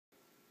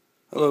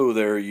Hello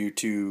there,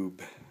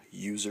 YouTube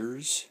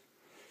users.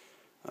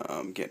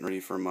 I'm getting ready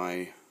for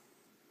my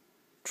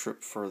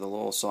trip for the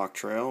Loyalsock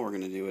Trail. We're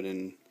going to do it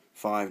in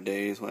 5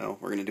 days. Well,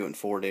 we're going to do it in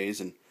 4 days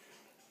and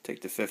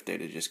take the 5th day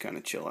to just kind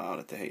of chill out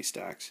at the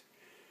haystacks.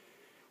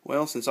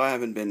 Well, since I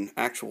haven't been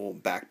actual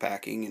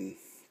backpacking in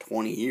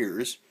 20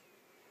 years,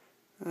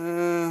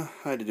 I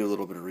had to do a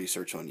little bit of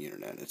research on the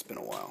internet. It's been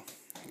a while.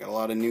 I got a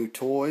lot of new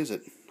toys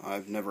that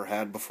I've never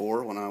had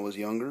before when I was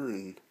younger,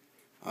 and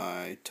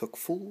I took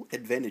full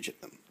advantage of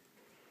them.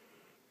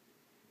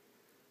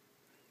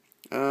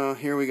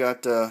 Here we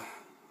got, I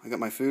got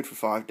my food for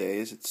 5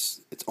 days.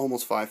 It's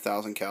almost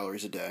 5,000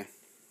 calories a day.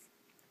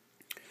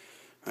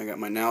 I got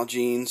my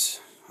Nalgene's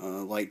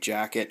light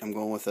jacket. I'm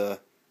going with an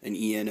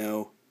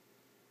ENO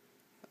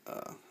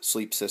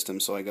sleep system,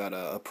 so I got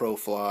a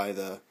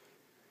ProFly,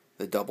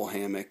 the double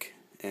hammock,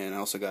 and I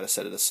also got a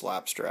set of the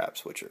slap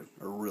straps, which are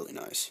really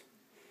nice.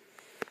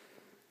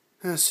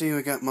 Let's see,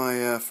 we got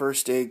my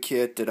first aid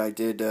kit that I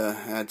did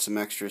add some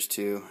extras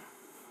to.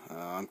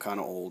 I'm kind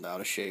of old,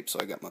 out of shape, so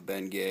I got my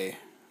Bengay.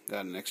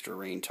 Got an extra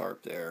rain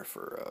tarp there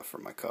for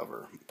my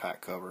cover, my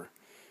pack cover.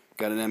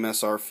 Got an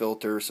MSR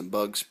filter, some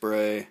bug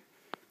spray,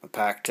 a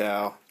pack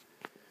towel,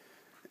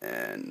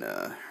 and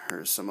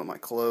here's some of my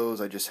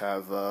clothes. I just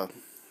have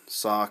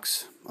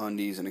socks,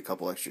 undies, and a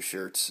couple extra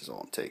shirts is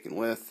all I'm taking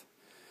with.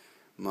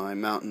 My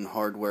Mountain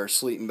Hardwear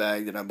sleeping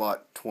bag that I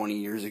bought 20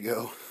 years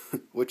ago,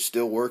 which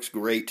still works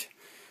great.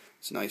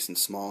 It's nice and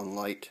small and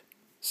light,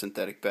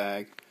 synthetic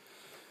bag.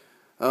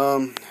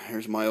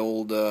 Here's my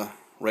old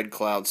Red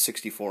Cloud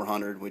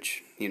 6400,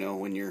 which, you know,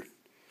 when you're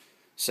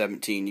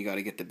 17, you got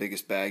to get the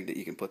biggest bag that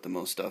you can put the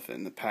most stuff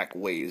in. The pack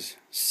weighs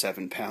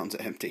 7 pounds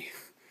empty,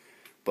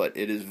 but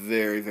it is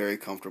very, very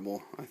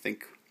comfortable. I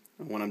think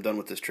when I'm done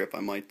with this trip, I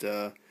might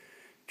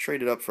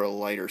trade it up for a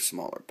lighter,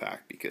 smaller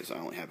pack because I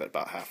only have it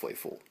about halfway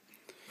full.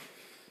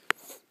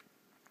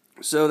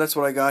 So that's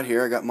what I got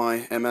here. I got my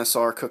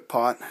MSR cook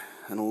pot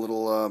and a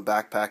little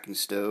backpacking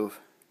stove.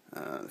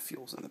 The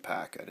fuel's in the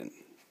pack. I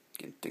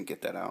didn't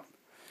get that out.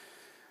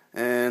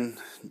 And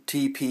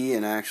TP,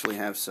 and I actually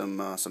have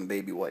some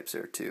baby wipes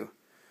there too.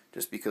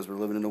 Just because we're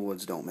living in the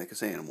woods, don't make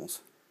us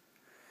animals.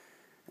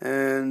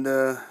 And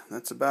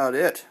that's about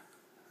it.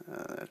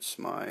 That's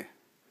my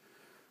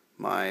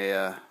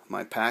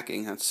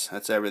packing.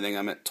 That's everything.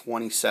 I'm at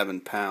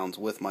 27 pounds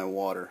with my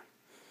water.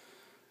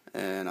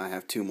 And I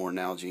have 2 more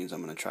Nalgene's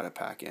I'm going to try to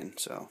pack in.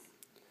 So,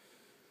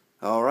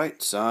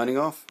 alright, signing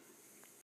off.